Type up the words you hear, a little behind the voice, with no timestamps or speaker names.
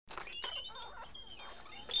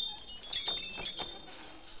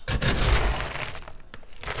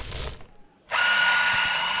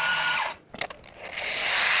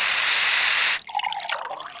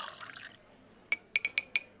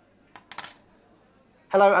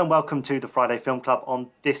Hello and welcome to the Friday Film Club. On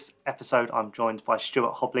this episode, I'm joined by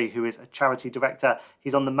Stuart Hobley, who is a charity director.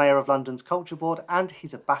 He's on the Mayor of London's Culture Board and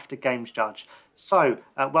he's a BAFTA Games judge. So,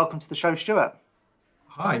 welcome to the show, Stuart.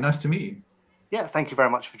 Hi, nice to meet you. Yeah, thank you very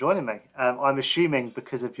much for joining me. I'm assuming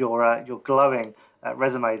because of your glowing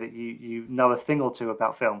resume that you know a thing or two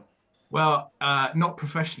about film. Well, not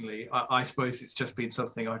professionally. I suppose it's just been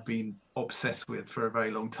something I've been obsessed with for a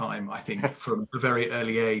very long time. I think from a very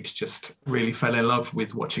early age, just really fell in love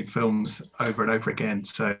with watching films over and over again.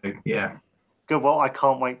 So, yeah. Good. Well, I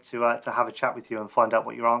can't wait to have a chat with you and find out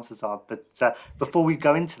what your answers are. But before we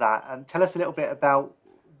go into that, tell us a little bit about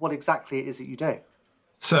what exactly it is that you do.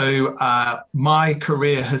 So my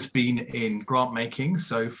career has been in grant making.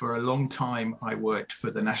 So for a long time, I worked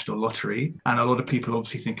for the National Lottery. And a lot of people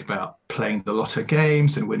obviously think about playing the lotto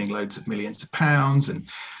games and winning loads of millions of pounds and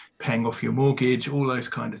paying off your mortgage, all those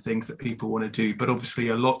kind of things that people want to do. But obviously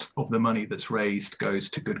a lot of the money that's raised goes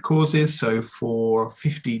to good causes. So for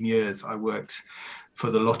 15 years, I worked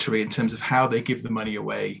for the lottery in terms of how they give the money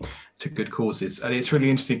away to good causes. And it's really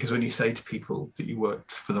interesting because when you say to people that you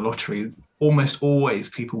worked for the lottery, almost always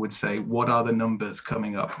people would say, what are the numbers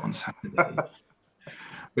coming up on Saturday?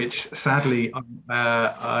 Which sadly,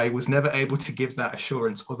 I was never able to give that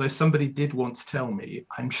assurance. Although somebody did once tell me,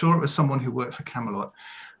 I'm sure it was someone who worked for Camelot,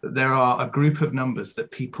 that there are a group of numbers that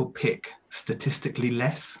people pick statistically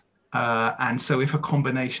less. And so if a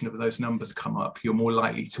combination of those numbers come up, you're more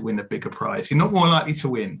likely to win a bigger prize. You're not more likely to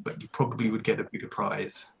win, but you probably would get a bigger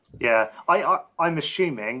prize. Yeah, I'm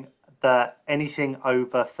assuming that anything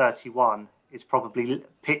over 31 is probably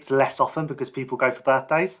picked less often because people go for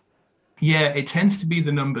birthdays. Yeah, it tends to be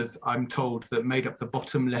the numbers, I'm told, that made up the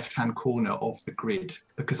bottom left-hand corner of the grid,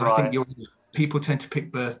 because I think Right. people tend to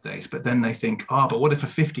pick birthdays, but then they think, but what if a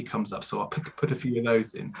 50 comes up? So I'll put a few of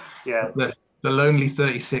those in. Yeah, The lonely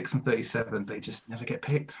 36 and 37, they just never get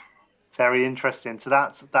picked. very interesting. So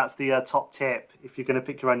that's the top tip. If you're going to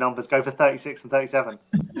pick your own numbers, go for 36 and 37.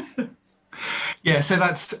 Yeah, so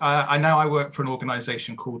that's I work for an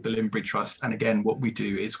organisation called the Limbury Trust, and again, what we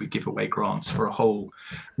do is we give away grants for a whole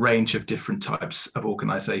range of different types of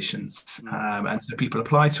organisations, and so people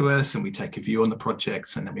apply to us, and we take a view on the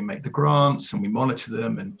projects, and then we make the grants, and we monitor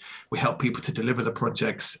them, and we help people to deliver the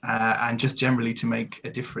projects, and just generally to make a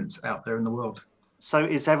difference out there in the world. So,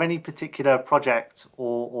 is there any particular project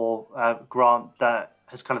or grant that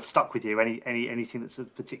has kind of stuck with you? Anything that's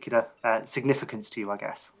of particular significance to you, I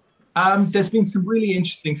guess? There's been some really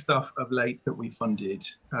interesting stuff of late that we funded.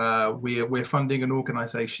 We're funding an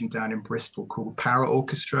organisation down in Bristol called Para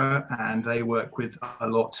Orchestra, and they work with a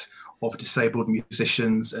lot of disabled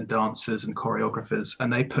musicians and dancers and choreographers,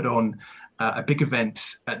 and they put on a big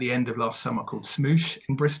event at the end of last summer called Smoosh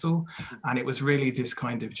in Bristol, and it was really this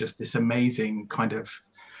kind of just this amazing kind of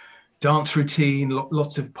dance routine,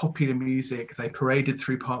 lots of popular music. They paraded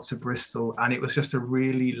through parts of Bristol, and it was just a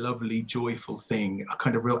really lovely, joyful thing, a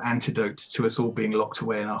kind of real antidote to us all being locked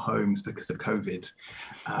away in our homes because of COVID.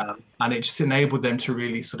 And it just enabled them to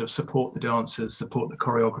really sort of support the dancers, support the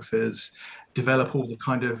choreographers, develop all the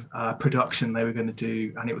kind of production they were going to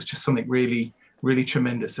do. And it was just something really, really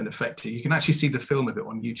tremendous and effective. You can actually see the film of it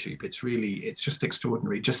on YouTube. It's just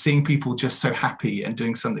extraordinary. Just seeing people just so happy and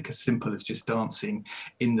doing something as simple as just dancing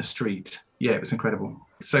in the street. Yeah, it was incredible.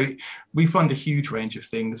 So we fund a huge range of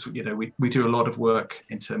things. You know, we do a lot of work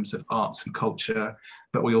in terms of arts and culture,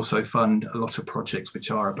 but we also fund a lot of projects which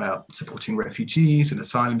are about supporting refugees and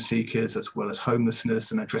asylum seekers, as well as homelessness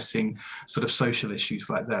and addressing sort of social issues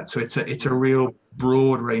like that. So it's a real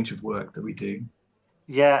broad range of work that we do.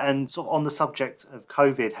 Yeah, and sort of on the subject of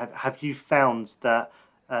COVID, have you found that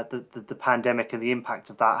the pandemic and the impact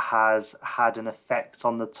of that has had an effect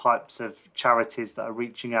on the types of charities that are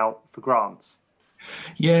reaching out for grants?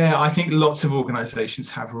 Yeah, I think lots of organisations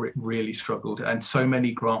have really struggled, and so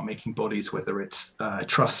many grant-making bodies, whether it's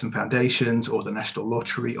trusts and foundations or the National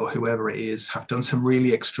Lottery or whoever it is, have done some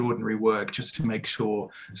really extraordinary work just to make sure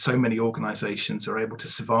so many organisations are able to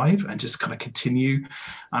survive and just kind of continue.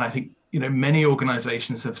 And I think, you know, many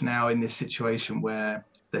organisations have now in this situation where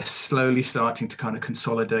they're slowly starting to kind of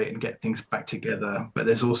consolidate and get things back together, but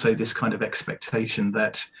there's also this kind of expectation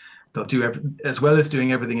that they'll do as well as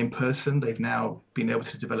doing everything in person. They've now been able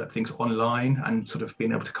to develop things online and sort of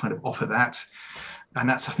been able to kind of offer that. And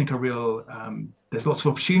that's, I think, a real, there's lots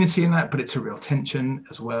of opportunity in that, but it's a real tension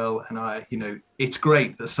as well. And it's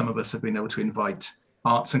great that some of us have been able to invite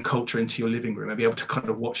arts and culture into your living room and be able to kind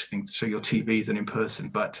of watch things through your TVs and in person,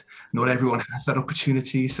 but not everyone has that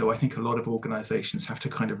opportunity. So I think a lot of organizations have to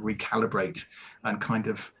kind of recalibrate and kind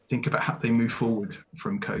of think about how they move forward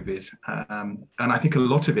from COVID. And I think a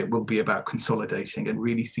lot of it will be about consolidating and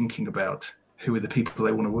really thinking about who are the people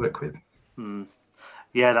they want to work with. Hmm.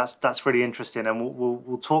 Yeah, that's really interesting, and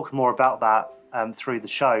we'll talk more about that through the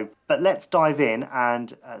show. But let's dive in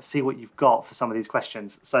and see what you've got for some of these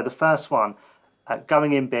questions. So the first one,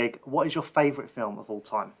 going in big, what is your favourite film of all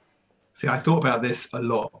time? See, I thought about this a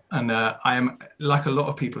lot, and I am like a lot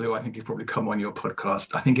of people who I think have probably come on your podcast.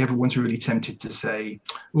 I think everyone's really tempted to say,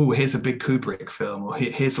 "Oh, here's a big Kubrick film," or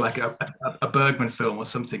 "Here's like a Bergman film," or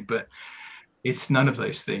something. But it's none of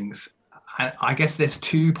those things. I guess there's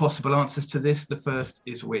two possible answers to this. The first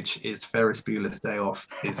is which is Ferris Bueller's Day Off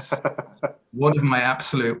is one of my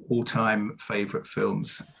absolute all-time favorite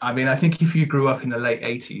films. I mean, I think if you grew up in the late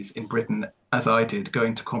 80s in Britain, as I did,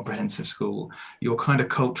 going to comprehensive school, your kind of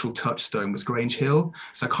cultural touchstone was Grange Hill.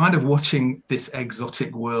 So kind of watching this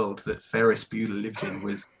exotic world that Ferris Bueller lived in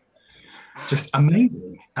was just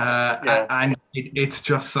amazing. Yeah. And it's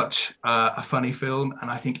just such a funny film. And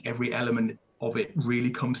I think every element of it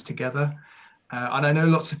really comes together. And I know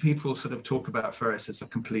lots of people sort of talk about Ferris as a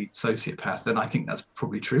complete sociopath, and I think that's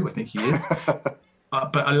probably true. I think he is.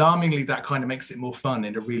 But alarmingly, that kind of makes it more fun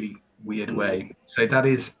in a really weird way. So that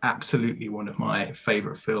is absolutely one of my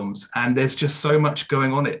favorite films. And there's just so much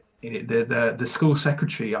going on in it. The school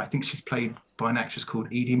secretary, I think she's played by an actress called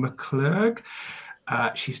Edie McClurg.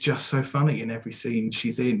 She's just so funny in every scene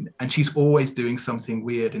she's in. And she's always doing something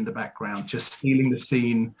weird in the background, just stealing the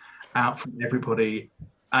scene out from everybody.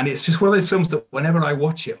 And it's just one of those films that whenever I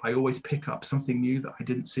watch it, I always pick up something new that I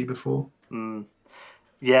didn't see before. Mm.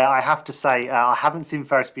 Yeah, I have to say, I haven't seen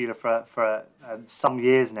Ferris Bueller for some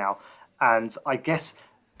years now, and I guess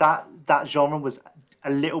that genre was a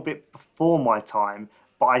little bit before my time.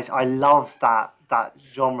 But I love that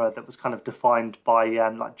genre that was kind of defined by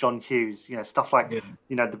like John Hughes, stuff like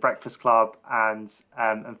Yeah. The Breakfast Club and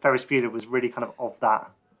Ferris Bueller was really kind of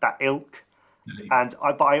that ilk. And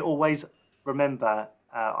but I always remember,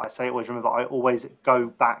 I say always remember, I always go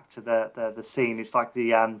back to the scene. It's like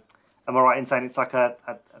am I right in saying it's like a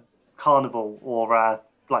carnival or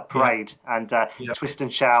like Yeah. parade and Yeah. twist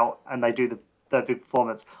and shout and they do the big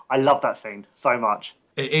performance. I love that scene so much.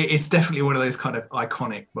 It's definitely one of those kind of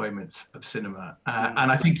iconic moments of cinema. Mm,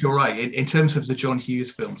 And I think you're right. In terms of the John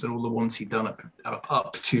Hughes films and all the ones he'd done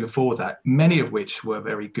up to before that, many of which were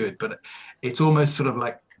very good, but it's almost sort of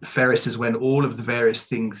like Ferris is when all of the various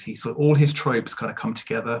things all his tropes kind of come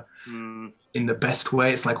together mm, in the best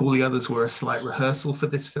way. It's like all the others were a slight rehearsal for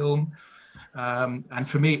this film. And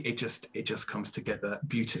for me, it just comes together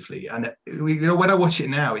beautifully. And when I watch it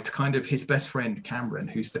now, it's kind of his best friend Cameron,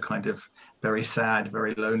 who's the kind of very sad,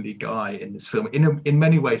 very lonely guy in this film. In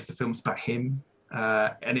many ways, the film's about him,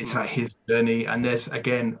 and it's about mm, his journey. And there's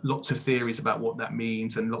again lots of theories about what that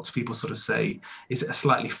means, and lots of people sort of say, is it a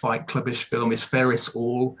slightly Fight Clubbish film? Is Ferris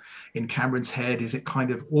all in Cameron's head? Is it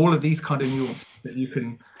kind of all of these kind of nuances that you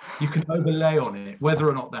can overlay on it? Whether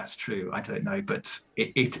or not that's true, I don't know, but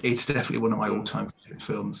it's definitely one of my mm. all-time favorite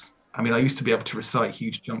films. I mean, I used to be able to recite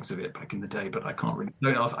huge chunks of it back in the day, but I can't really.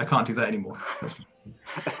 Don't ask, I can't do that anymore.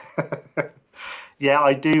 Yeah,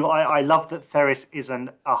 I do. I love that Ferris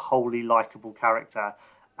isn't a wholly likable character,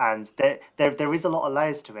 and there is a lot of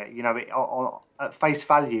layers to it. At face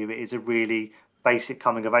value, it is a really basic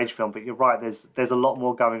coming of age film. But you're right. There's a lot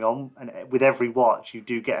more going on, and with every watch, you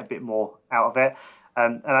do get a bit more out of it.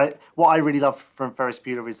 What I really love from Ferris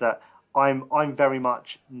Bueller is that I'm very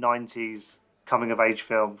much '90s coming of age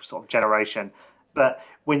film sort of generation, but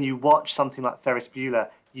when you watch something like Ferris Bueller,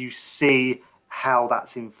 you see how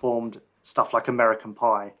that's informed stuff like American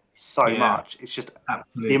Pie so Yeah, much. It's just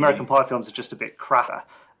the American absolutely. Pie films are just a bit crapper.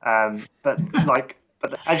 But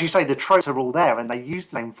as you say, the tropes are all there, and they use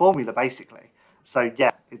the same formula basically. So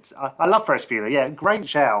yeah, I love Ferris Bueller. Yeah, great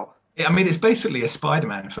shout. Yeah, I mean, it's basically a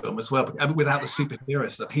Spider-Man film as well, but without the superhero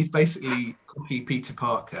stuff. He's basically copy Peter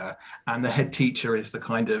Parker, and the head teacher is the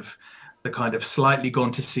kind of slightly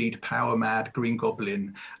gone to seed, power mad Green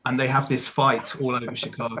Goblin, and they have this fight all over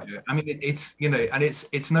Chicago. I mean, it's and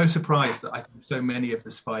it's no surprise that I think so many of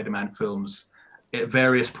the Spider-Man films at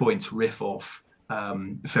various points riff off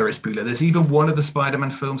Ferris Bueller. There's even one of the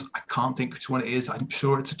Spider-Man films, I can't think which one it is. I'm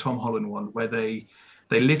sure it's a Tom Holland one where they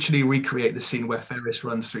literally recreate the scene where Ferris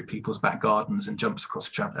runs through people's back gardens and jumps across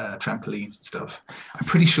trampolines and stuff. I'm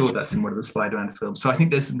pretty sure that's in one of the Spider-Man films. So I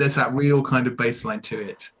think there's that real kind of baseline to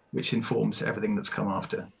it, which informs everything that's come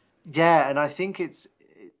after. Yeah, and I think it's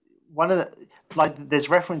one of the like there's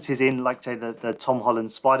references in like say the Tom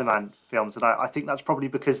Holland Spider-Man films, and I think that's probably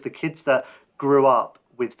because the kids that grew up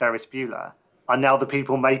with Ferris Bueller are now the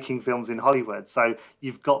people making films in Hollywood. So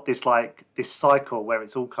you've got this cycle where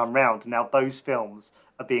it's all come round, and now those films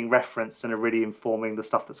are being referenced and are really informing the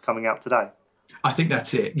stuff that's coming out today. I think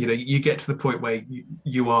that's it. You know, you get to the point where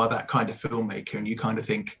you are that kind of filmmaker and you kind of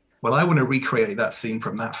think, well, I want to recreate that scene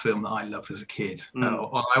from that film that I loved as a kid. Mm.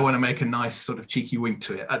 Or I want to make a nice sort of cheeky wink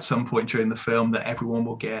to it at some point during the film that everyone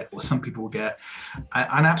will get, or some people will get.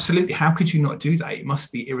 And absolutely, how could you not do that? It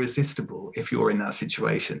must be irresistible if you're in that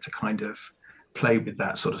situation to kind of play with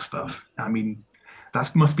that sort of stuff. I mean,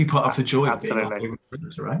 that must be part of the joy of being a Absolutely. Hollywood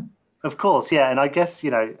producer, right? Of course, yeah, and I guess,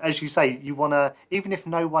 as you say, you want to, even if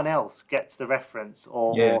no one else gets the reference Yeah.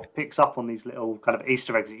 or picks up on these little kind of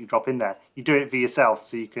Easter eggs that you drop in there, you do it for yourself,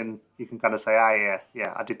 so you can kind of say, ah, yeah,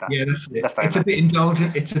 yeah, I did that, Yeah, that's it. left It's a over. bit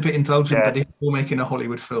indulgent. It's a bit indulgent, Yeah. but if you're making a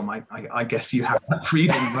Hollywood film, I guess you have that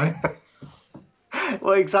freedom, right?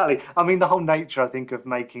 Well, exactly. I mean, the whole nature, I think, of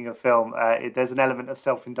making a film, there's an element of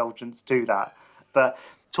self-indulgence to that. But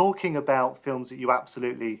talking about films that you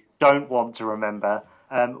absolutely don't want to remember,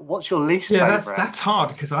 what's your least Yeah, that's favorite? that's hard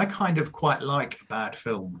because I kind of quite like a bad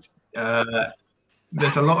film. Uh,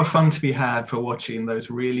 there's a lot of fun to be had for watching those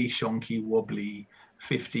really shonky, wobbly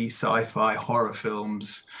 50s sci-fi horror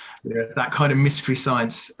films, that kind of mystery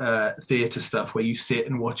science theater stuff where you sit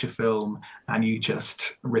and watch a film and you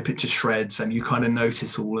just rip it to shreds and you kind of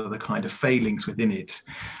notice all of the kind of failings within it.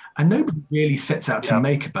 And nobody really sets out to Yeah.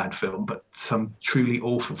 make a bad film, but some truly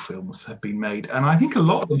awful films have been made. And I think a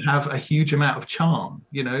lot of them have a huge amount of charm.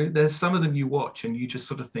 You know, there's some of them you watch and you just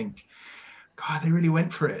sort of think, God, they really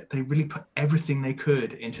went for it. They really put everything they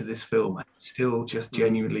could into this film. And it's still just Mm.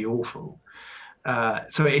 genuinely awful.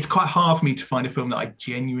 So it's quite hard for me to find a film that I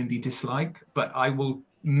genuinely dislike, but I will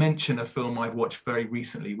mention a film I watched very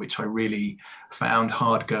recently, which I really found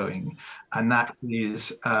hard going, and that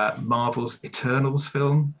is Marvel's Eternals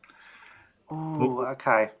film. Oh, Oh,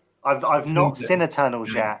 okay. I've not seen Eternals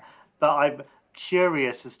yeah. yet, but I'm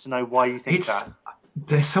curious as to know why you think It's that.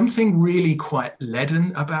 there's something really quite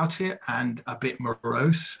leaden about it and a bit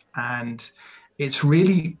morose, and it's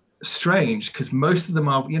really strange because most of the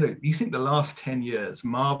Marvel, you think the last 10 years,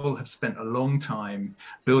 Marvel have spent a long time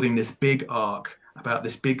building this big arc about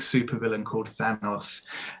this big supervillain called Thanos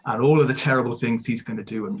and all of the terrible things he's going to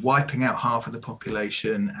do and wiping out half of the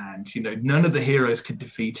population. And, none of the heroes could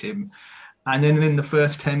defeat him. And then in the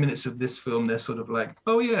first 10 minutes of this film, they're sort of like,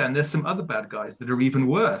 oh, yeah, and there's some other bad guys that are even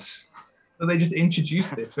worse. So they just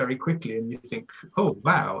introduce this very quickly, and you think, oh,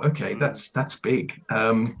 wow, okay, Mm. that's big.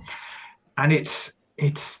 And it's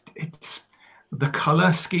the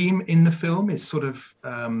color scheme in the film is sort of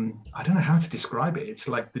I don't know how to describe it. It's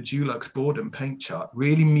like the Dulux boredom paint chart,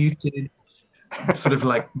 really muted, sort of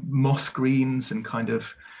like moss greens and kind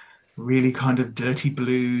of really kind of dirty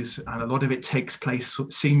blues, and a lot of it takes place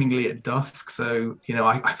seemingly at dusk. So,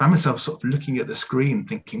 I found myself sort of looking at the screen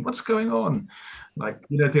thinking, what's going on? Like,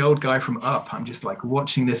 the old guy from Up, I'm just like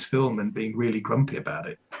watching this film and being really grumpy about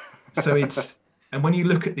it. So and when you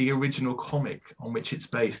look at the original comic on which it's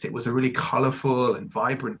based, it was a really colorful and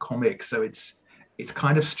vibrant comic. So it's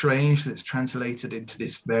kind of strange that it's translated into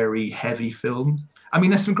this very heavy film. I mean,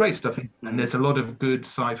 there's some great stuff in, and Mm. there's a lot of good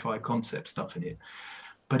sci-fi concept stuff in it,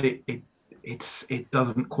 but it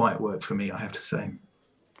doesn't quite work for me, I have to say.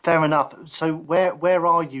 Fair enough. So where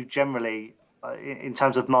are you generally in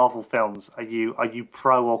terms of Marvel films? Are you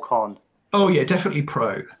pro or con? Oh yeah, definitely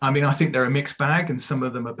pro. I mean, I think they're a mixed bag, and some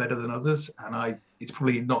of them are better than others. And it's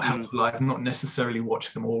probably not Mm. helpful. I've not necessarily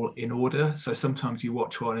watched them all in order. So sometimes you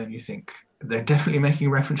watch one and you think they're definitely making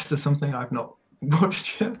reference to something I've not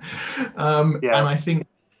watched yet. And Yeah.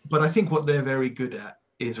 but I think what they're very good at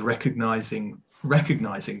is recognizing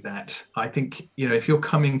that. I think if you're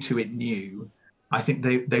coming to it new, I think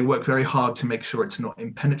they work very hard to make sure it's not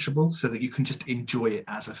impenetrable, so that you can just enjoy it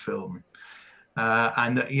as a film.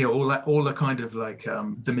 And that, all the kind of like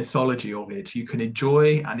the mythology of it you can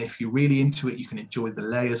enjoy, and if you're really into it you can enjoy the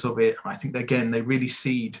layers of it. And I think again they really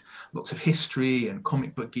seed lots of history and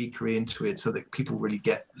comic book geekery into it so that people really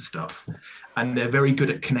get the stuff, and they're very good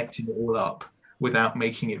at connecting it all up without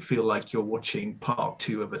making it feel like you're watching part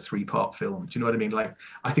two of a three-part film. Do you know what I mean? Like,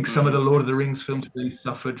 I think some of the Mm. Lord of the Rings films really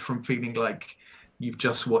suffered from feeling like you've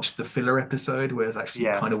just watched the filler episode, whereas actually you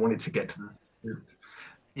Yeah. kind of wanted to get to the.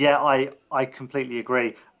 Yeah, I completely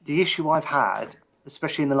agree. The issue I've had,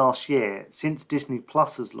 especially in the last year, since Disney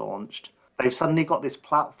Plus has launched, they've suddenly got this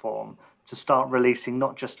platform to start releasing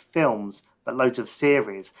not just films, but loads of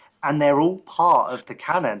series. And they're all part of the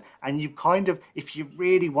canon. And you kind of, if you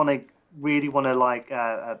really want to like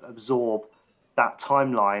absorb that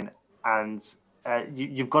timeline, and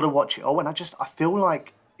you've got to watch it all. And I feel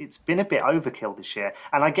like it's been a bit overkill this year,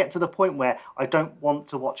 and I get to the point where I don't want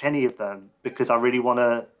to watch any of them because I really want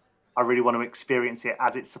to experience it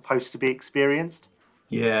as it's supposed to be experienced.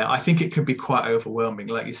 Yeah, I think it can be quite overwhelming.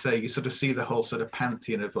 Like you say, you sort of see the whole sort of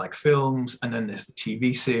pantheon of like films, and then there's the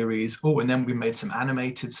TV series. Oh, and then we made some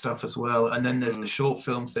animated stuff as well. And then there's the Mm, short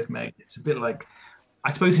films they've made. It's a bit like,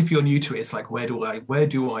 I suppose if you're new to it, it's like where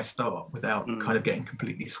do I start without mm. kind of getting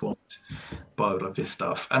completely swamped by all of this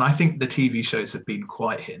stuff? And I think the TV shows have been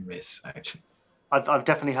quite hit and miss, actually. I've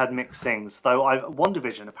definitely heard mixed things, though. One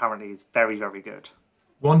Division apparently is very, very good.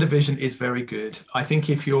 One Division is very good. I think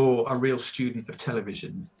if you're a real student of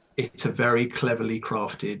television, it's a very cleverly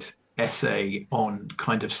crafted essay on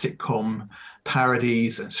kind of sitcom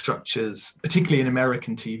parodies and structures, particularly in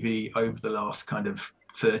American TV over the last kind of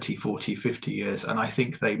 30, 40, 50 years. And I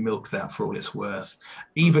think they milk that for all it's worth,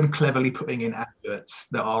 even Mm. cleverly putting in adverts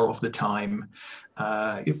that are of the time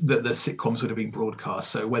that the sitcoms would have been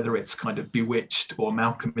broadcast. So whether it's kind of Bewitched or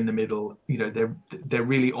Malcolm in the Middle, they're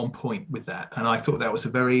really on point with that. And I thought that was a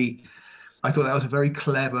very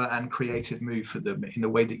clever and creative move for them in a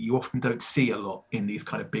way that you often don't see a lot in these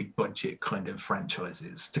kind of big budget kind of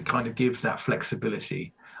franchises. To kind of give that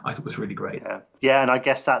flexibility, I thought was really great. Yeah, yeah, and I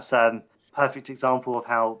guess that's perfect example of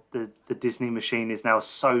how the Disney machine is now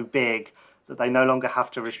so big that they no longer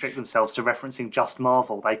have to restrict themselves to referencing just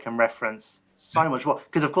Marvel. They can reference so much more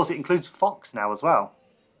because, of course, it includes Fox now as well.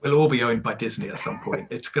 We'll all be owned by Disney at some point.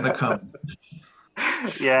 It's going to come.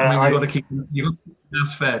 I Yeah, mean, you've got to keep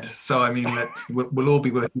us fed. So I mean, we'll all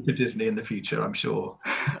be working for Disney in the future, I'm sure.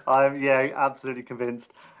 I'm absolutely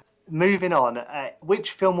convinced. Moving on,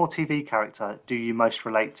 which film or TV character do you most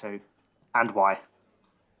relate to, and why?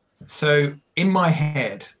 So in my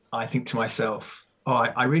head, I think to myself, oh,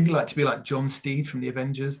 I really like to be like John Steed from the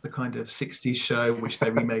Avengers, the kind of 60s show, which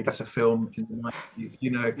they remade as a film in the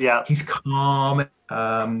 90s. Yeah, He's calm,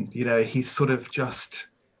 he's sort of just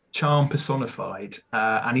charm personified,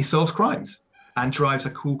 and he solves crimes and drives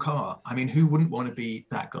a cool car. I mean, who wouldn't want to be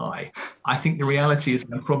that guy? I think the reality is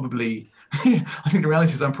I'm probably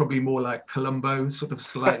more like Columbo, sort of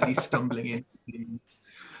slightly stumbling in,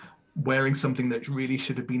 wearing something that really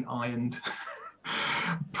should have been ironed,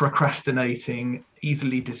 procrastinating,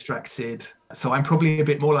 easily distracted. So I'm probably a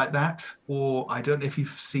bit more like that. Or I don't know if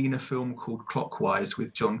you've seen a film called Clockwise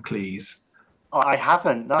with John Cleese. I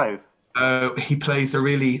haven't. No. He plays a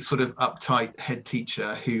really sort of uptight head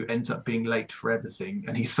teacher who ends up being late for everything.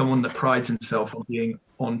 And he's someone that prides himself on being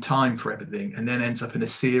on time for everything, and then ends up in a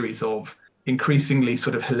series of increasingly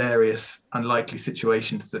sort of hilarious, unlikely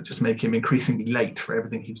situations that just make him increasingly late for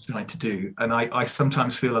everything he's trying to do. And I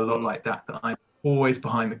sometimes feel a lot Mm. like that I'm always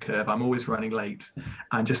behind the curve. I'm always running late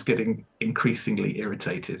and just getting increasingly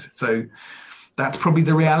irritated. So that's probably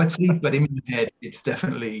the reality. But in my head, it's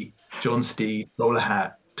definitely John Steed, bowler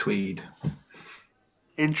hat, tweed.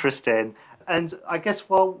 Interesting. And I guess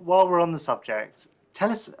while we're on the subject,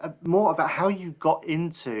 tell us more about how you got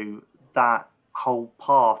into that whole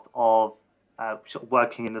path of sort of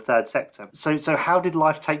working in the third sector. So how did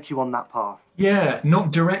life take you on that path? Yeah,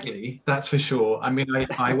 not directly, that's for sure. I mean,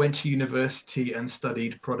 I went to university and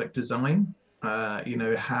studied product design. How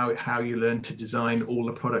you learn to design all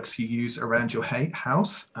the products you use around your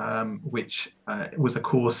house, which was a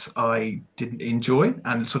course I didn't enjoy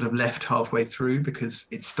and sort of left halfway through because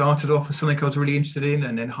it started off as something I was really interested in,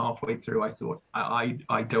 and then halfway through I thought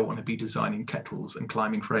I don't want to be designing kettles and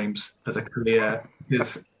climbing frames as a career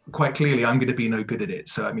because quite clearly I'm going to be no good at it.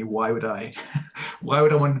 So I mean, why would I why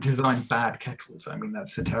would I want to design bad kettles? I mean,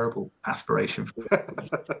 that's a terrible aspiration for me.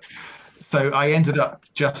 So I ended up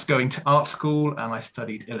just going to art school and I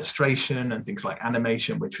studied illustration and things like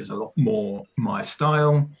animation, which was a lot more my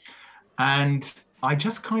style. And I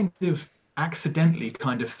just kind of accidentally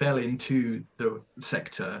kind of fell into the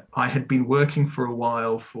sector. I had been working for a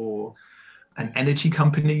while for an energy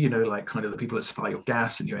company, like kind of the people that supply your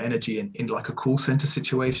gas and your energy in like a call center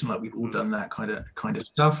situation. Like we've all Mm. done that kind of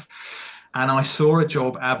stuff. And I saw a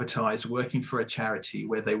job advertised working for a charity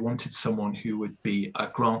where they wanted someone who would be a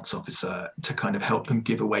grants officer to kind of help them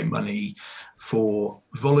give away money for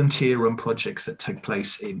volunteer run projects that take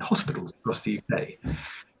place in hospitals across the UK.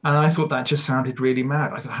 And I thought that just sounded really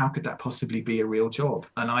mad. I thought, how could that possibly be a real job?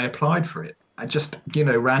 And I applied for it. I just,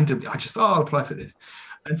 randomly, I'll apply for this.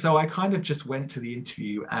 And so I kind of just went to the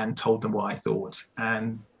interview and told them what I thought.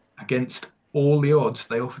 And against all the odds,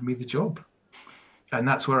 they offered me the job. And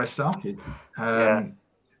that's where I started. Yeah.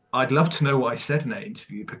 I'd love to know what I said in that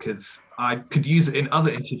interview because I could use it in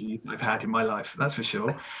other interviews I've had in my life, that's for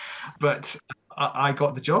sure. But I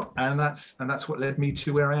got the job, and that's what led me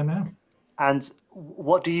to where I am now. And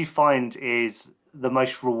what do you find is the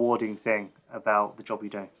most rewarding thing about the job you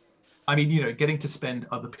do? I mean, getting to spend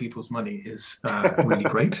other people's money is really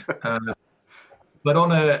great. But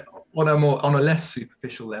on a less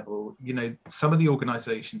superficial level, some of the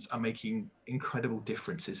organizations are making incredible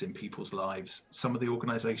differences in people's lives. Some of the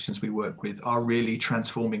organizations we work with are really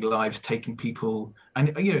transforming lives, taking people,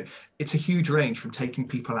 and it's a huge range from taking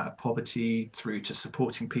people out of poverty through to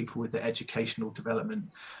supporting people with their educational development,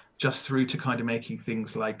 just through to kind of making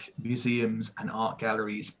things like museums and art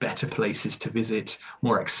galleries better places to visit,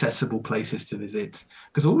 more accessible places to visit,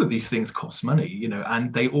 because all of these things cost money,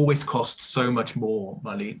 and they always cost so much more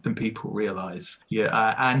money than people realize.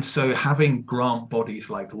 And so having grant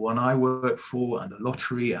bodies like the one I work for and the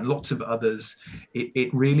lottery and lots of others,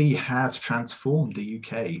 it really has transformed the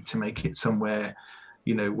UK to make it somewhere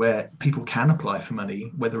where people can apply for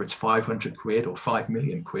money, whether it's 500 quid or 5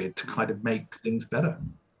 million quid, to kind of make things better.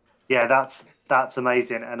 Yeah, that's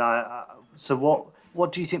amazing. And so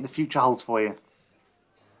what do you think the future holds for you?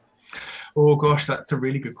 Oh gosh, that's a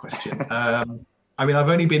really good question. I mean, I've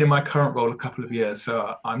only been in my current role a couple of years,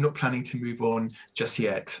 so I'm not planning to move on just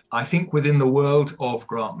yet. I think within the world of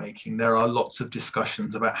grant making, there are lots of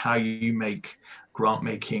discussions about how you make grant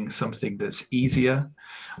making something that's easier.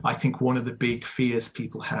 I think one of the big fears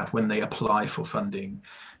people have when they apply for funding,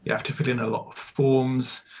 you have to fill in a lot of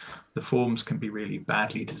forms. The forms can be really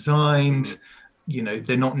badly designed.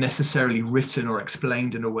 They're not necessarily written or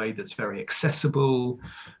explained in a way that's very accessible.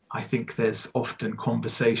 I think there's often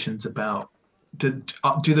conversations about, do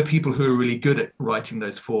the people who are really good at writing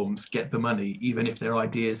those forms get the money, even if their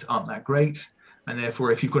ideas aren't that great? And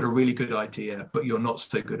therefore, if you've got a really good idea, but you're not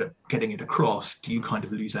so good at getting it across, do you kind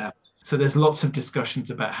of lose out? So there's lots of discussions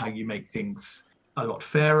about how you make things a lot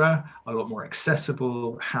fairer, a lot more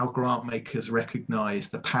accessible, how grant makers recognize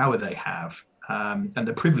the power they have, and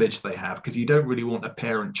the privilege they have, because you don't really want a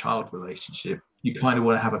parent-child relationship. You kind of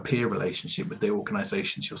want to have a peer relationship with the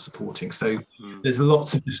organizations you're supporting. So there's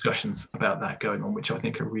lots of discussions about that going on, which I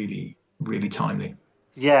think are really, really timely.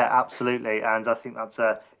 Yeah, absolutely, and I think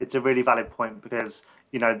it's a really valid point because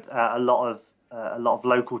a lot of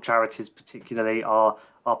local charities, particularly, are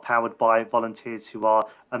powered by volunteers who are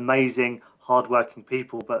amazing, hardworking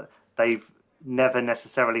people, but they've never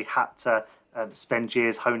necessarily had to spend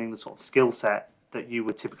years honing the sort of skill set that you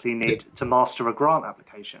would typically need to master a grant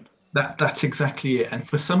application. That's exactly it. And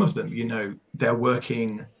for some of them, they're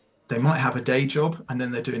working, they might have a day job and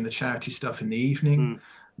then they're doing the charity stuff in the evening. Mm.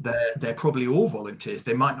 They're probably all volunteers.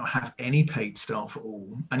 They might not have any paid staff at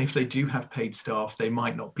all. And if they do have paid staff, they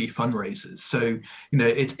might not be fundraisers. So,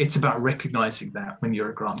 it's about recognizing that when you're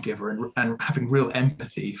a grant giver, and having real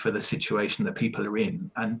empathy for the situation that people are in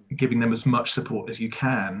and giving them as much support as you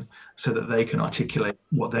can so that they can articulate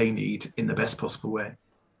what they need in the best possible way.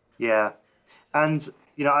 Yeah, and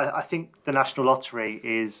I think the National Lottery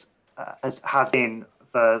has been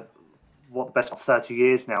for what the best part of 30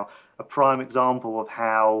 years now a prime example of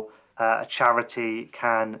how a charity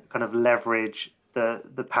can kind of leverage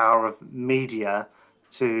the power of media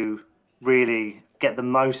to really get the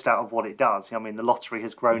most out of what it does. I mean, the lottery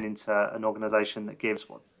has grown into an organisation that gives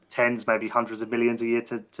what tens, maybe hundreds of millions a year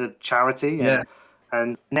to charity, Yeah.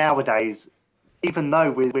 and nowadays, even though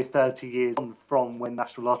we're 30 years on from when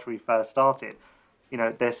National Lottery first started,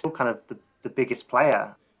 they're still kind of the biggest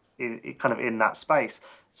player kind of in that space.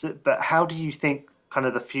 So, but how do you think kind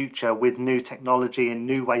of the future with new technology and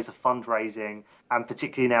new ways of fundraising, and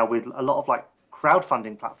particularly now with a lot of like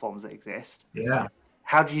crowdfunding platforms that exist, Yeah.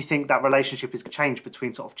 how do you think that relationship is going to change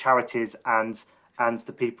between sort of charities and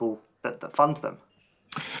the people that fund them?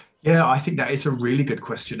 Yeah, I think that is a really good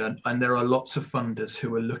question, and there are lots of funders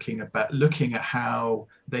who are looking at how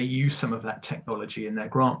they use some of that technology in their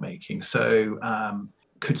grant making. So,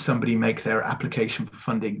 could somebody make their application for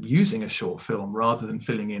funding using a short film rather than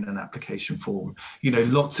filling in an application form?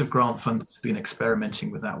 Lots of grant funders have been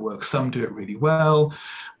experimenting with that work. Some do it really well.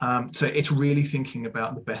 So it's really thinking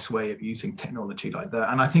about the best way of using technology like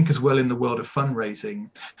that. And I think as well in the world of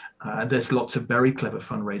fundraising, there's lots of very clever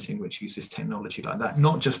fundraising which uses technology like that,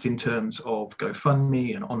 not just in terms of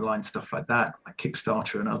GoFundMe and online stuff like that, like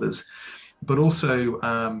Kickstarter and others, but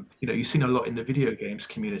also, you've seen a lot in the video games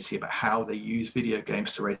community about how they use video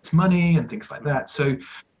games to raise money and things like that. So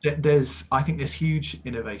I think there's huge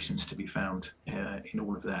innovations to be found in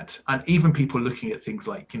all of that. And even people looking at things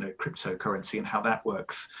like, cryptocurrency and how that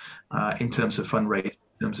works in terms of fundraising,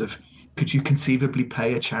 in terms of could you conceivably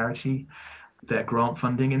pay a charity their grant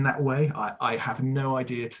funding in that way? I have no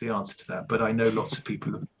idea to the answer to that, but I know lots of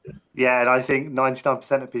people. Yeah, and I think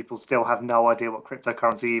 99% of people still have no idea what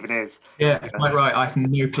cryptocurrency even is. Yeah, quite right. I have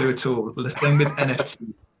no clue at all. The same with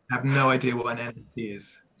NFT. I have no idea what an NFT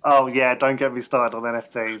is. Oh yeah, don't get me started on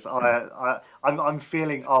NFTs. I'm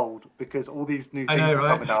feeling old because all these new I things know, are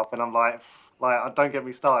right? coming up, and I'm like, don't get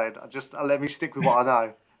me started. Let me stick with what I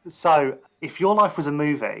know. So, if your life was a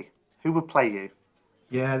movie, who would play you?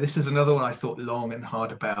 Yeah, this is another one I thought long and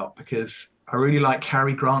hard about because I really like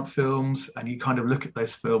Cary Grant films, and you kind of look at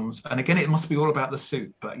those films, and again, it must be all about the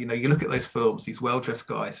suit. But you look at those films, these well-dressed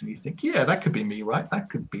guys, and you think, yeah, that could be me, right? That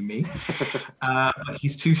could be me. But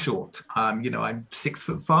he's too short. I'm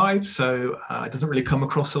 6'5", so it doesn't really come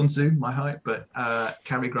across on Zoom my height. But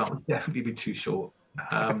Cary Grant would definitely be too short.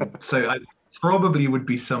 So I probably would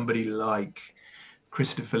be somebody like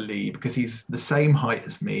Christopher Lee because he's the same height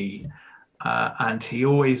as me. And he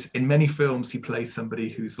always, in many films, he plays somebody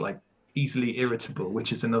who's like easily irritable,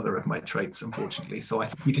 which is another of my traits, unfortunately. So I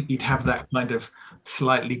think he'd have that kind of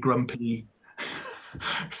slightly grumpy,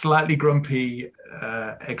 slightly grumpy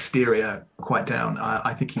exterior quite down.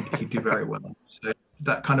 I think he'd do very well. So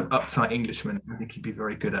that kind of uptight Englishman, I think he'd be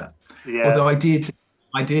very good at. Yeah. Although I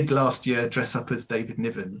did last year dress up as David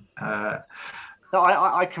Niven. No,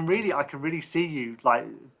 I can really see you like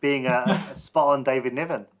being a spot on David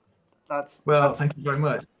Niven. Well, That's thank you very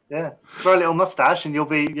much. yeah. Grow a little mustache and you're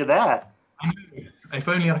there. If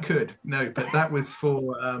only I could. No, but that was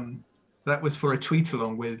for a tweet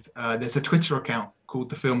along with. There's a Twitter account called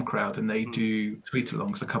the Film Crowd, and they Mm. do tweet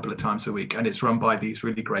alongs a couple of times a week, and it's run by these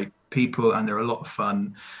really great people, and they're a lot of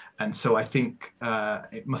fun. And so I think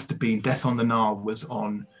it must have been Death on the Nile was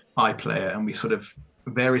on iPlayer, and we sort of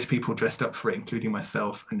various people dressed up for it, including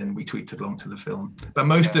myself, and then we tweeted along to the film. But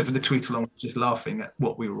most Yeah. of the tweet along was just laughing at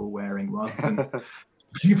what we were all wearing rather than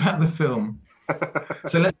about the film.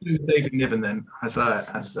 So let's do David Niven then as that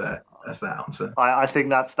answer. I think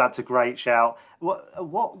that's a great shout.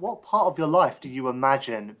 What part of your life do you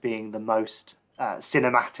imagine being the most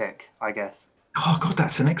cinematic, I guess? Oh God,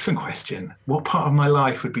 that's an excellent question. What part of my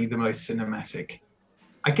life would be the most cinematic?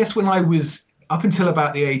 I guess when I was up until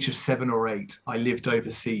about the age of 7 or 8, I lived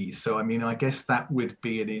overseas. So I mean, I guess that would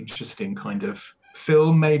be an interesting kind of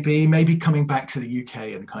film, maybe coming back to the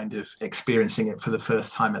UK and kind of experiencing it for the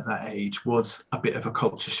first time at that age was a bit of a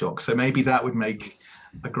culture shock. So maybe that would make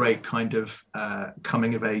a great kind of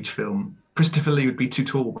coming of age film. Christopher Lee would be too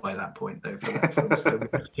tall by that point, though, for that film. So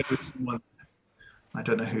someone, I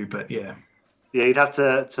don't know who, but yeah. Yeah, you'd have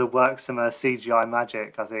to work some CGI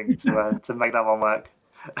magic, I think, to make that one work.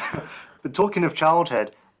 But talking of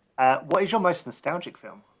childhood, what is your most nostalgic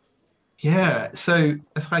film? Yeah. So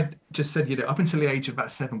as I just said, up until the age of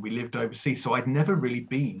about 7, we lived overseas. So I'd never really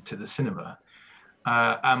been to the cinema.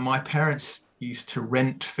 And my parents used to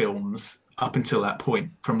rent films up until that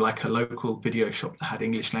point from like a local video shop that had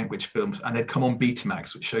English language films, and they'd come on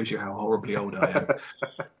Betamax, which shows you how horribly old I am.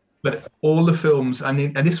 But all the films, and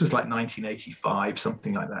this was like 1985,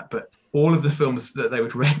 something like that. But all of the films that they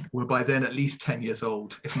would rent were by then at least 10 years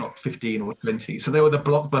old, if not 15 or 20. So they were the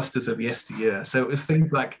blockbusters of yesteryear. So it was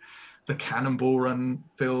things like the Cannonball Run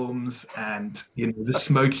films and the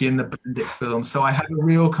Smokey and the Bandit films. So I had a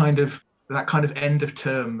real kind of that kind of end of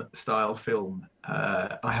term style film.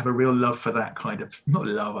 I have a real love for that kind of, not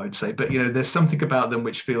love, I would say, but there's something about them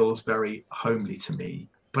which feels very homely to me.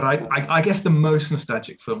 But I guess the most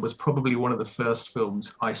nostalgic film was probably one of the first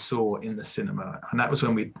films I saw in the cinema, and that was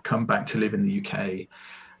when we'd come back to live in the UK.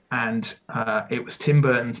 And it was Tim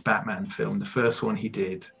Burton's Batman film, the first one he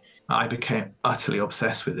did. I became utterly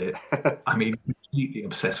obsessed with it. I mean, completely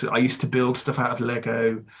obsessed with it. I used to build stuff out of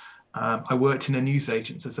Lego. I worked in a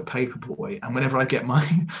newsagent as a paper boy, and whenever I get my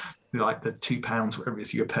like the £2, whatever it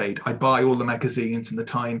is you're paid, I'd buy all the magazines and the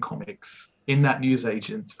tie-in comics in that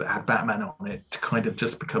newsagent that had Batman on it to kind of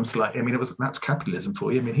just become slightly. I mean, that's capitalism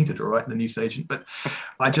for you. I mean, he did all right in the newsagent, but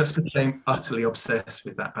I just became utterly obsessed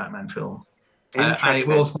with that Batman film. And it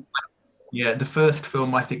Interesting. was, yeah, the first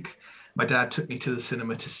film I think my dad took me to the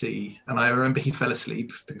cinema to see, and I remember he fell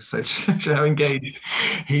asleep, so how engaged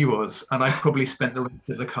he was. And I probably spent the rest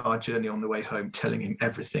of the car journey on the way home telling him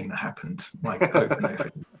everything that happened, like over and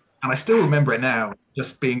over. And I still remember it now,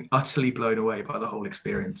 just being utterly blown away by the whole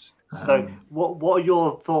experience. So, what are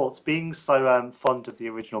your thoughts, being so fond of the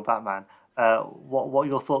original Batman? What are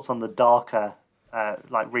your thoughts on the darker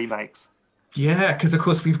like remakes? Yeah, because of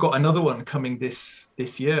course we've got another one coming this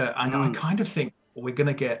year, and I Mm. kind of think we're going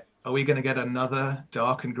to get. Are we going to get another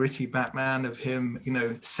dark and gritty Batman of him,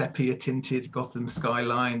 sepia tinted Gotham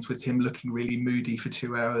skylines with him looking really moody for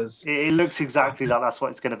 2 hours? It looks exactly like that's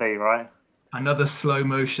what it's going to be, right? Another slow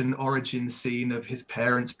motion origin scene of his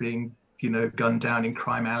parents being, gunned down in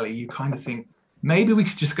Crime Alley. You kind of think maybe we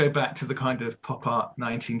could just go back to the kind of pop art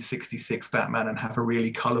 1966 Batman and have a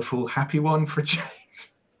really colorful, happy one for a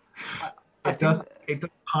change. I, I It think does. It does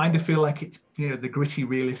kind of feel like it's the gritty,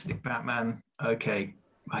 realistic Batman. Okay,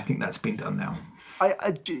 I think that's been done now.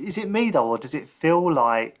 is it me though, or does it feel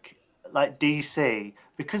like like DC,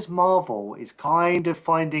 because Marvel is kind of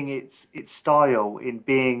finding its style in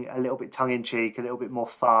being a little bit tongue in cheek, a little bit more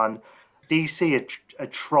fun. DC are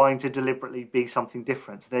trying to deliberately be something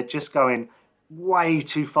different. So they're just going way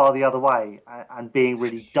too far the other way and being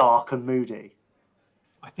really dark and moody.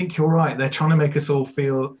 I think you're right. They're trying to make us all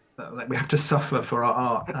feel like we have to suffer for our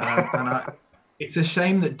art, it's a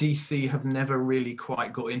shame that DC have never really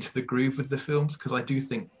quite got into the groove with the films, because I do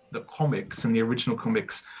think the comics and the original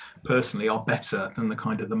comics personally are better than the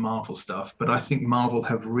kind of the Marvel stuff. But I think Marvel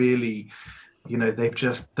have really, they've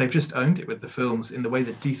just owned it with the films in the way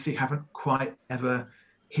that DC haven't quite ever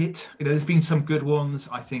hit. There's been some good ones.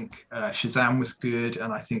 I think Shazam was good,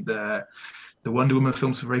 and I think the Wonder Woman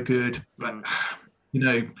films were very good. But you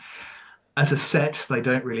know, as a set, they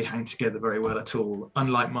don't really hang together very well at all.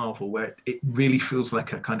 Unlike Marvel, where it really feels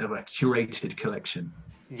like a kind of a curated collection.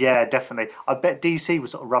 Yeah, definitely. I bet DC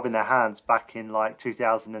was sort of rubbing their hands back in like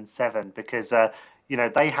 2007 because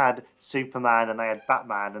they had Superman and they had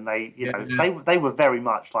Batman and they you know Yeah, they were very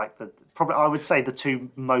much like the probably I would say the two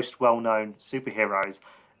most well-known superheroes.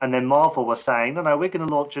 And then Marvel was saying, no, no, we're going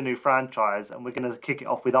to launch a new franchise and we're going to kick it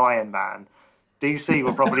off with Iron Man. DC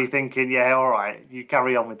were probably thinking, yeah, all right, you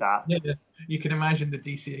carry on with that. yeah. You can imagine the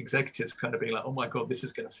DC executives kind of being like, "Oh my god, this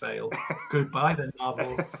is going to fail. Goodbye, then,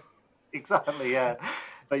 Marvel." Exactly, yeah.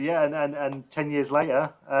 But yeah, and 10 years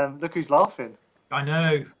later, look who's laughing. I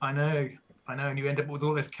know, I know, I know, and you end up with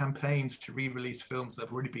all those campaigns to re-release films that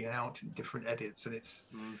have already been out in different edits, and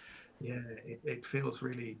Mm. it feels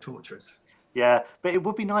really torturous. Yeah, but it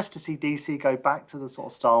would be nice to see DC go back to the sort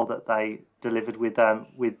of style that they delivered with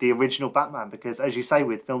the original Batman, because as you say,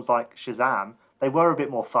 with films like Shazam, they were a bit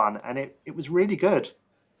more fun, and it was really good.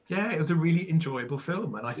 Yeah, it was a really enjoyable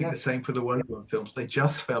film, and I think Yeah. the same for the Wonder Woman films. They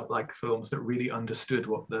just felt like films that really understood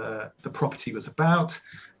what the property was about,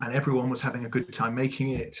 and everyone was having a good time making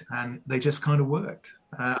it, and they just kind of worked.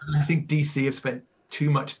 And I think DC have spent too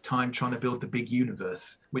much time trying to build the big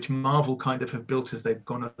universe, which Marvel kind of have built as they've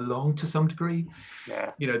gone along to some degree.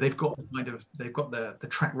 Yeah. They've got the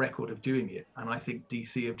track record of doing it, and I think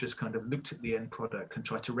DC have just kind of looked at the end product and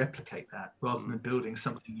tried to replicate that rather Mm. than building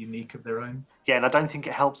something unique of their own. Yeah, and I don't think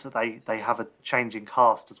it helps that they have a changing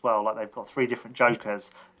cast as well. Like they've got three different Jokers.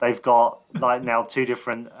 They've got like now two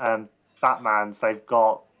different Batmans. They've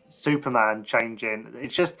got Superman changing.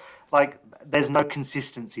 It's just like there's no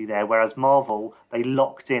consistency there. Whereas Marvel, they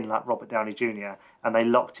locked in like Robert Downey Jr. and they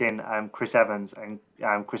locked in Chris Evans and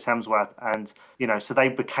Chris Hemsworth, and so they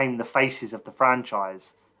became the faces of the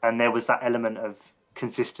franchise. And there was that element of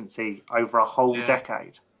consistency over a whole Yeah,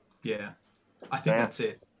 decade. yeah. I So, think yeah. that's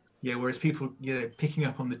it. Yeah, whereas people, picking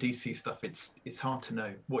up on the DC stuff, it's hard to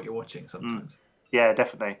know what you're watching Mm. sometimes. Yeah,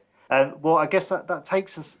 definitely. Well, I guess that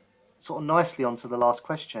takes us sort of nicely onto the last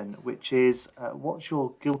question, which is what's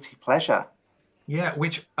your guilty pleasure? Yeah,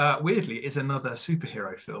 which weirdly is another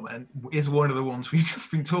superhero film and is one of the ones we've just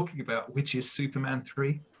been talking about, which is Superman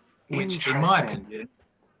 3, which Interesting.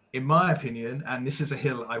 in my opinion, and this is a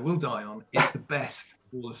hill I will die on, is the best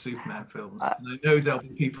of all the Superman films. Uh, And I know there'll be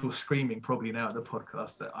people screaming probably now at the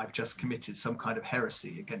podcast that I've just committed some kind of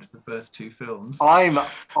heresy against the first two films. I'm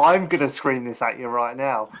gonna scream this at you right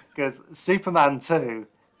now because Superman 2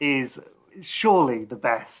 is surely the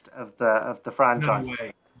best of the No franchise.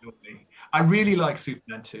 way. No way. I really like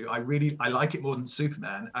Superman 2. I like it more than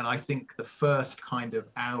Superman, and I think the first kind of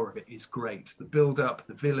hour of it is great. The build up,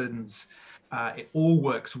 the villains, it all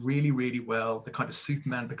works really, really well. The kind of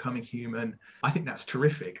Superman becoming human, I think that's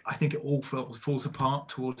terrific. I think it all falls apart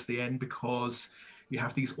towards the end because you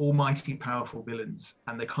have these almighty powerful villains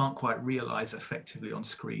and they can't quite realize effectively on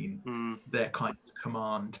screen Mm. their kind of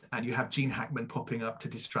command. And you have Gene Hackman popping up to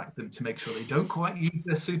distract them to make sure they don't quite use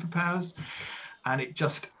their superpowers. And it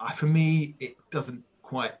just, for me, it doesn't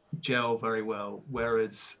quite gel very well.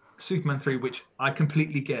 Whereas Superman 3, which I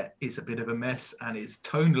completely get, is a bit of a mess and is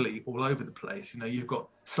tonally all over the place. You've got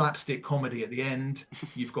slapstick comedy at the end,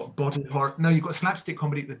 you've got body horror. No, you've got slapstick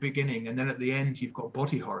comedy at the beginning, and then at the end you've got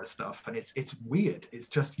body horror stuff, and it's weird. It's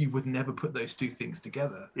just you would never put those two things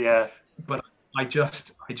together. Yeah. But I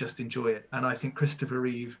just enjoy it, and I think Christopher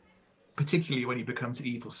Reeve, particularly when he becomes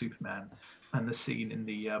evil Superman, and the scene in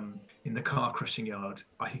the car crushing yard,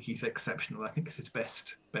 I think he's exceptional. I think it's his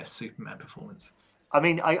best Superman performance. I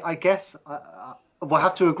mean, I guess we'll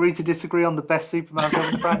have to agree to disagree on the best Superman film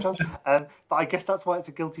in the franchise. But I guess that's why it's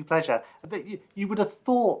a guilty pleasure. But you would have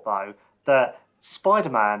thought, though, that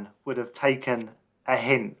Spider-Man would have taken a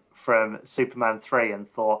hint from Superman 3 and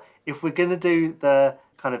thought, if we're going to do the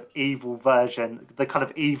kind of evil version, the kind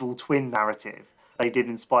of evil twin narrative they did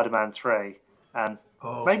in Spider-Man 3,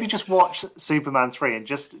 Oh, maybe just watch Superman 3 and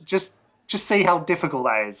just see how difficult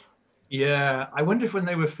that is. Yeah, I wonder if when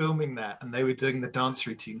they were filming that and they were doing the dance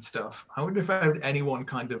routine stuff, I wonder if anyone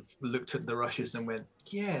kind of looked at the rushes and went,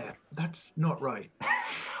 "Yeah, that's not right."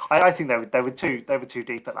 I think they were too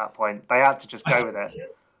deep at that point. They had to just go with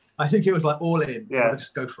it. I think it was like all in. Got to Yeah,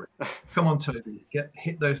 just go for it. Come on, Toby,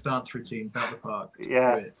 hit those dance routines out the park. Just do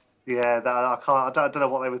yeah, it. yeah. I can't. I don't know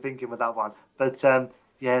what they were thinking with that one. But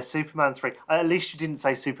yeah, Superman 3. At least you didn't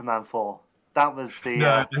say Superman 4. That was the.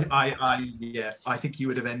 No, yeah, I think you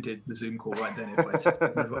would have ended the Zoom call right then if I said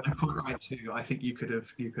I'm quite right too. I think you could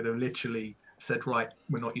have literally said, right,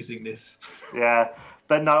 we're not using this. Yeah,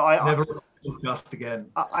 but no, Never podcast again.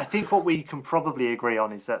 I think what we can probably agree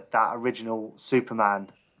on is that that original Superman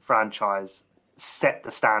franchise set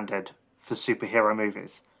the standard for superhero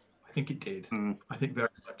movies. I think it did. Mm. I think very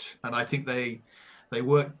much, and I think they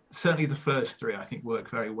work. Certainly, the first three I think work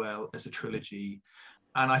very well as a trilogy.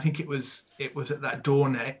 And I think it was at that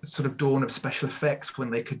dawn of special effects when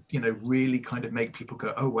they could, really kind of make people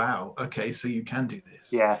go, oh wow, okay, so you can do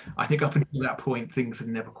this. Yeah. I think up until that point things had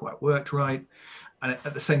never quite worked right. And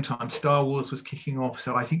at the same time, Star Wars was kicking off.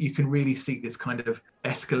 So I think you can really see this kind of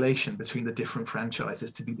escalation between the different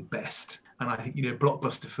franchises to be the best. And I think,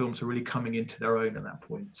 blockbuster films are really coming into their own at that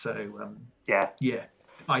point. So yeah,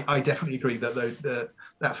 I definitely agree that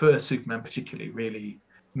that first Superman particularly really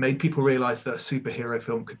made people realize that a superhero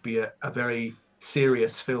film could be a very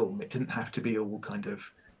serious film. It didn't have to be all kind of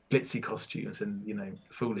glitzy costumes and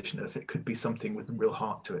foolishness. It could be something with real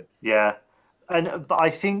heart to it. Yeah. But I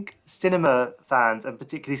think cinema fans and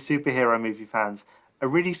particularly superhero movie fans are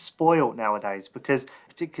really spoiled nowadays because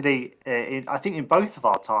particularly I think in both of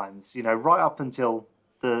our times, right up until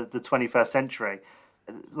the 21st century,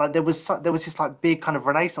 like there was this like big kind of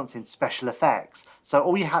renaissance in special effects. So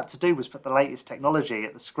all you had to do was put the latest technology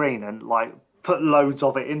at the screen and like put loads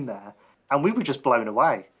of it in there, and we were just blown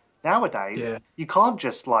away. Nowadays, you can't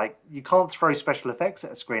just you can't throw special effects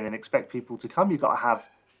at a screen and expect people to come. You've got to have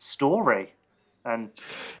story. And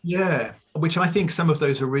yeah, which I think some of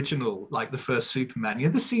those original, like the first Superman,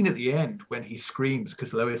 the scene at the end when he screams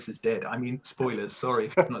because Lois is dead. I mean, spoilers, sorry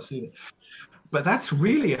if you've not seen it. But that's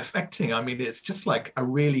really affecting. I mean, it's just like a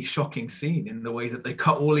really shocking scene in the way that they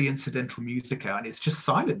cut all the incidental music out and it's just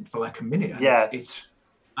silent for like a minute. And yeah,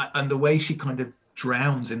 and the way she kind of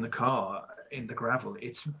drowns in the car in the gravel,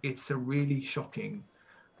 it's a really shocking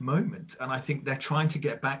moment. And I think they're trying to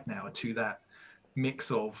get back now to that mix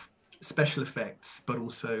of special effects, but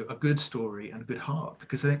also a good story and a good heart.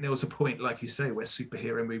 Because I think there was a point, like you say, where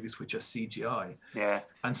superhero movies were just CGI. Yeah.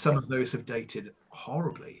 And some of those have dated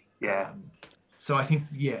horribly. Yeah. So I think,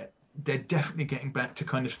 they're definitely getting back to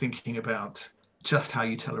kind of thinking about just how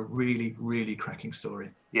you tell a really, really cracking story.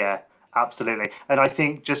 Yeah, absolutely. And I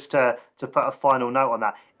think just to put a final note on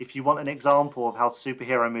that, if you want an example of how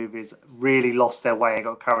superhero movies really lost their way and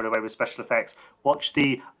got carried away with special effects, watch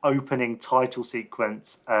the opening title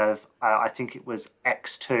sequence of, I think it was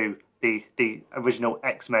X2, the original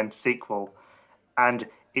X-Men sequel. And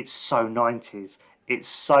it's so 90s. It's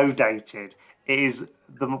so dated. It is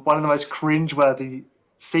one of the most cringeworthy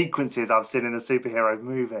sequences I've seen in a superhero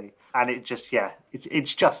movie, and it's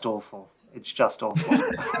just awful. It's just awful.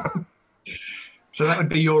 So that would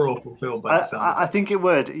be your awful film, by the sound of it. I think it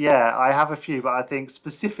would. Yeah, I have a few, but I think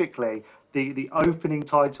specifically the opening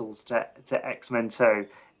titles to X-Men 2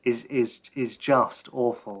 is just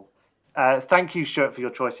awful. Thank you, Stuart, for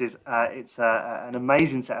your choices. It's an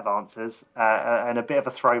amazing set of answers and a bit of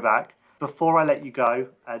a throwback. Before I let you go,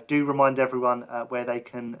 do remind everyone where they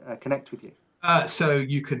can connect with you. So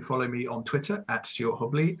you can follow me on Twitter at Stuart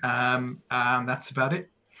Hobley, and that's about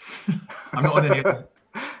it. I'm not on any other.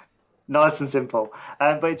 Nice and simple.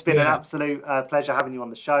 But it's been an absolute pleasure having you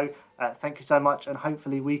on the show. Thank you so much, and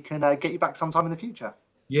hopefully we can get you back sometime in the future.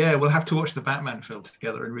 Yeah, we'll have to watch the Batman film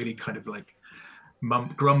together and really kind of like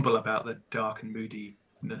grumble about the dark and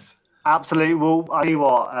moodiness. Absolutely. Well, I tell you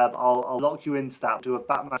what, I'll lock you into that. Do a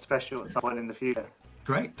Batman special at some point in the future.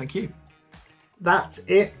 Great, thank you. That's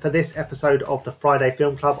it for this episode of the Friday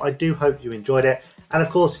Film Club. I do hope you enjoyed it. And of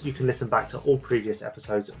course, you can listen back to all previous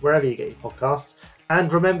episodes wherever you get your podcasts.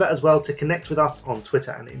 And remember as well to connect with us on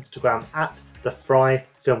Twitter and Instagram at the Fry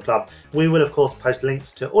Film Club. We will, of course, post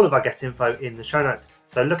links to all of our guest info in the show notes.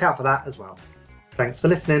 So look out for that as well. Thanks for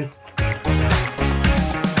listening.